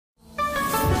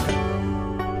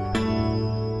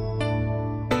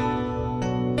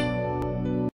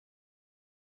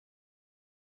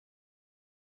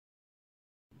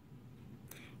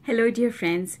Hello dear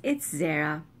friends, it's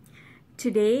Zara.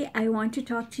 Today I want to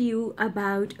talk to you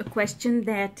about a question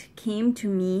that came to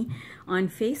me on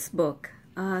Facebook.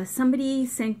 Somebody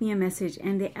sent me a message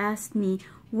and they asked me,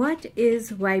 what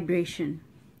is vibration?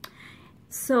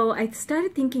 So I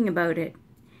started thinking about it,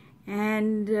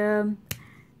 and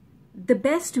the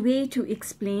best way to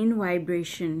explain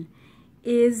vibration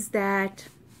is that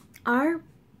our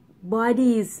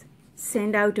bodies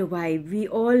send out a vibe. We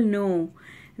all know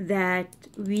that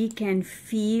we can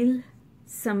feel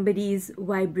somebody's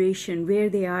vibration, where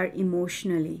they are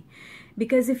emotionally.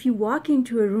 Because if you walk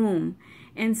into a room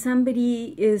and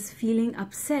somebody is feeling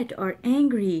upset or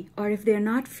angry, or if they're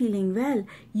not feeling well,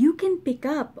 you can pick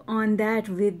up on that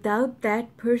without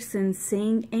that person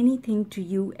saying anything to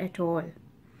you at all.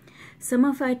 Some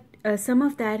of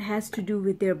that has to do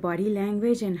with their body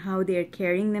language and how they're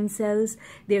carrying themselves,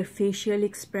 their facial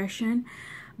expression.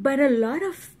 But a lot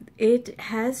of it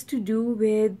has to do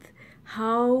with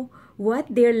what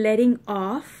they're letting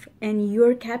off, and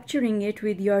you're capturing it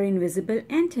with your invisible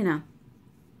antenna.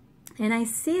 And I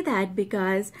say that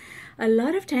because a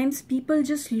lot of times people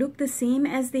just look the same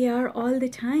as they are all the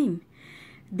time.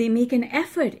 They make an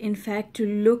effort, in fact, to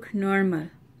look normal.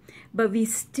 But we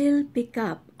still pick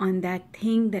up on that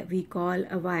thing that we call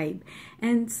a vibe.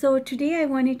 And so today I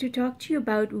wanted to talk to you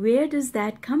about, where does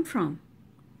that come from?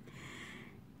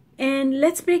 And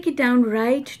let's break it down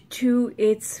right to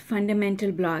its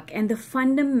fundamental block. And the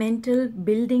fundamental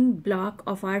building block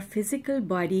of our physical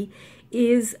body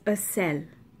is a cell.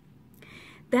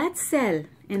 That cell,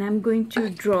 and I'm going to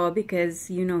draw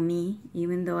because you know me,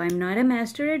 even though I'm not a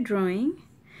master at drawing,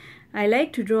 I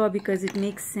like to draw because it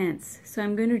makes sense. So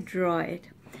I'm going to draw it.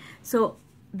 So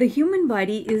the human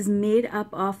body is made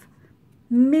up of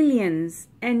millions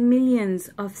and millions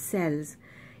of cells.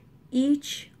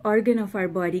 Each organ of our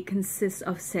body consists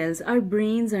of cells. Our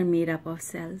brains are made up of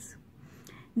cells.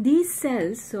 These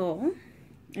cells, so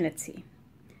let's see.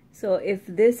 So if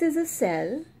this is a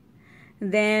cell,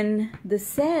 then the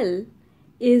cell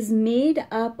is made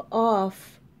up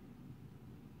of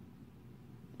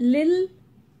little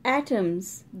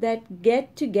atoms that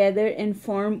get together and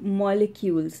form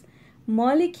molecules.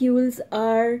 Molecules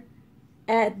are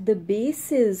at the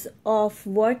basis of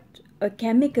what a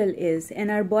chemical is, and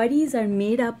our bodies are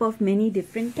made up of many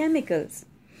different chemicals.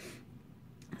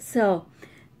 So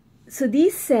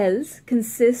these cells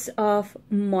consist of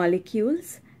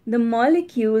molecules. The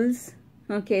molecules,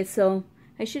 okay, so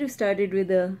I should have started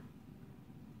with a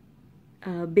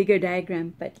bigger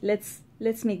diagram, but let's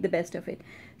make the best of it.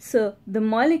 So the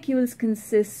molecules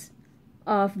consist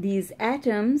of these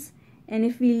atoms, and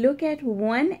if we look at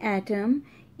one atom,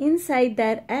 inside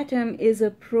that atom is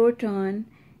a proton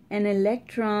and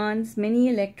electrons, many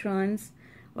electrons,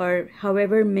 or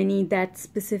however many that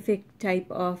specific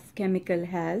type of chemical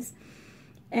has.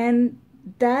 And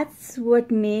that's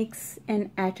what makes an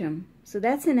atom. So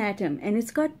that's an atom, and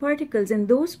it's got particles, and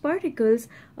those particles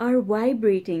are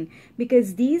vibrating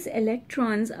because these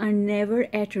electrons are never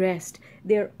at rest.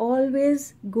 They're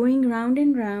always going round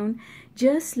and round,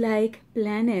 just like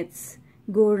planets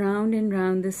go round and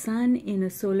round the sun in a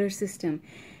solar system.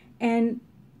 And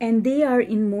they are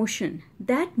in motion.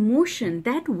 That motion,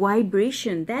 that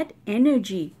vibration, that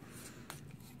energy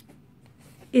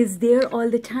is there all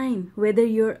the time. Whether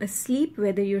you're asleep,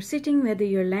 whether you're sitting, whether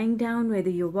you're lying down, whether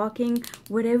you're walking,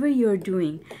 whatever you're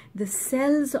doing, the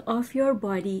cells of your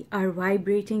body are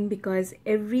vibrating because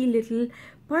every little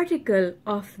particle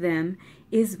of them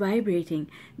is vibrating.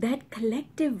 That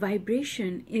collective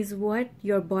vibration is what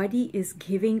your body is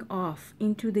giving off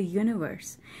into the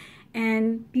universe.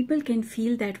 And people can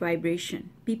feel that vibration.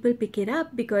 People pick it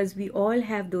up because we all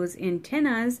have those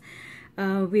antennas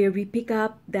where we pick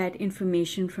up that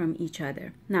information from each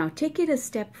other. Now, take it a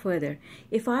step further.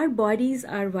 If our bodies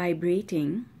are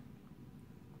vibrating,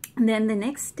 then the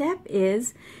next step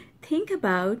is think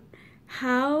about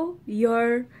how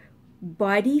your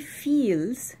body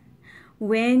feels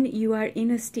when you are in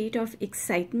a state of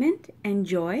excitement and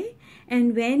joy,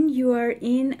 and when you are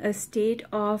in a state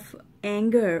of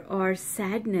anger or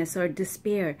sadness or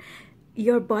despair.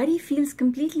 Your body feels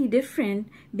completely different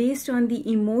based on the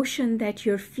emotion that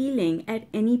you're feeling at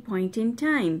any point in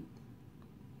time.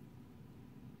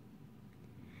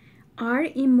 Our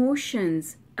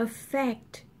emotions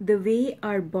affect the way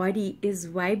our body is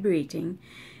vibrating,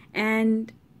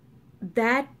 and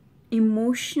that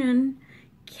emotion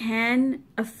can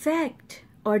affect,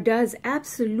 or does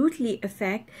absolutely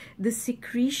affect, the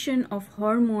secretion of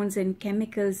hormones and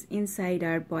chemicals inside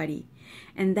our body.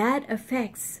 And that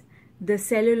affects the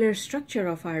cellular structure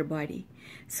of our body.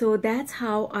 So that's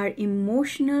how our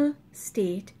emotional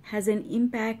state has an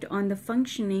impact on the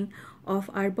functioning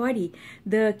of our body.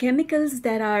 The chemicals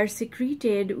that are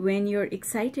secreted when you're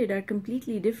excited are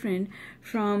completely different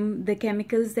from the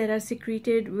chemicals that are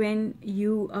secreted when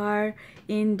you are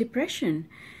in depression.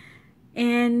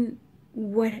 And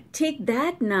take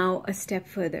that now a step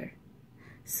further.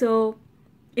 So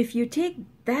if you take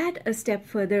that a step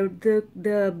further,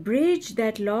 the bridge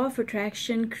that law of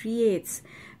attraction creates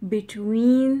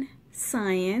between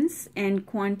science and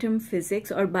quantum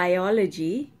physics or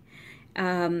biology,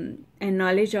 and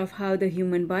knowledge of how the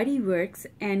human body works,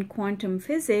 and quantum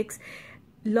physics,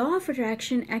 law of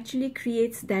attraction actually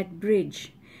creates that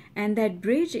bridge. And that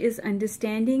bridge is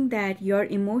understanding that your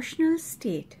emotional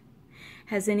state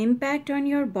has an impact on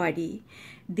your body.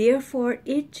 Therefore,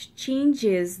 it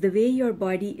changes the way your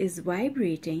body is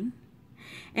vibrating.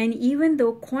 And even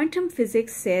though quantum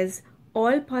physics says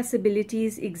all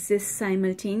possibilities exist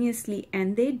simultaneously,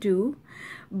 and they do,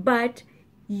 but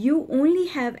you only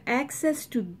have access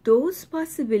to those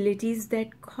possibilities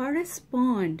that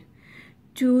correspond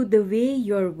to the way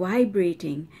you're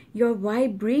vibrating. Your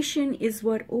vibration is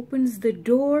what opens the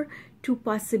door to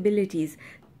possibilities.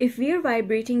 If we're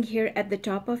vibrating here at the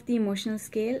top of the emotional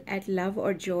scale at love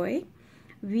or joy,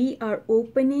 we are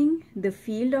opening the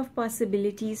field of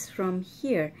possibilities from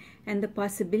here, and the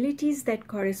possibilities that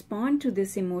correspond to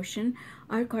this emotion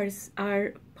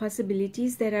are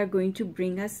possibilities that are going to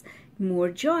bring us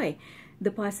more joy. The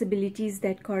possibilities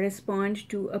that correspond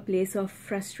to a place of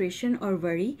frustration or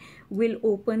worry will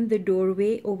open the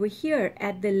doorway over here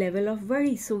at the level of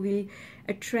worry. So we'll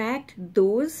attract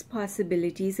those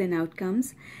possibilities and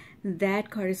outcomes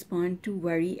that correspond to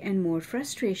worry and more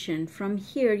frustration. From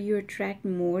here, you attract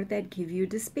more that give you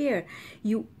despair.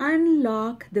 You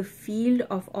unlock the field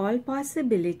of all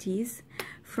possibilities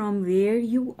from where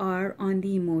you are on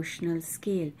the emotional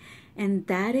scale. And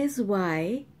that is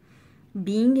why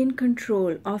being in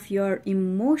control of your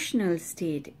emotional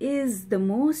state is the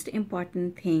most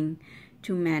important thing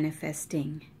to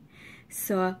manifesting.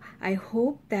 So I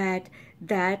hope that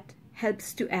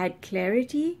helps to add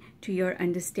clarity to your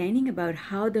understanding about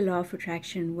how the law of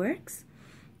attraction works.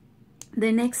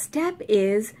 The next step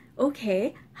is,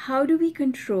 okay, how do we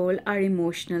control our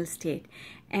emotional state?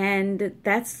 And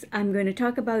I'm going to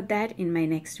talk about that in my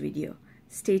next video.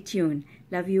 Stay tuned.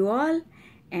 Love you all,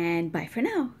 and bye for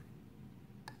now.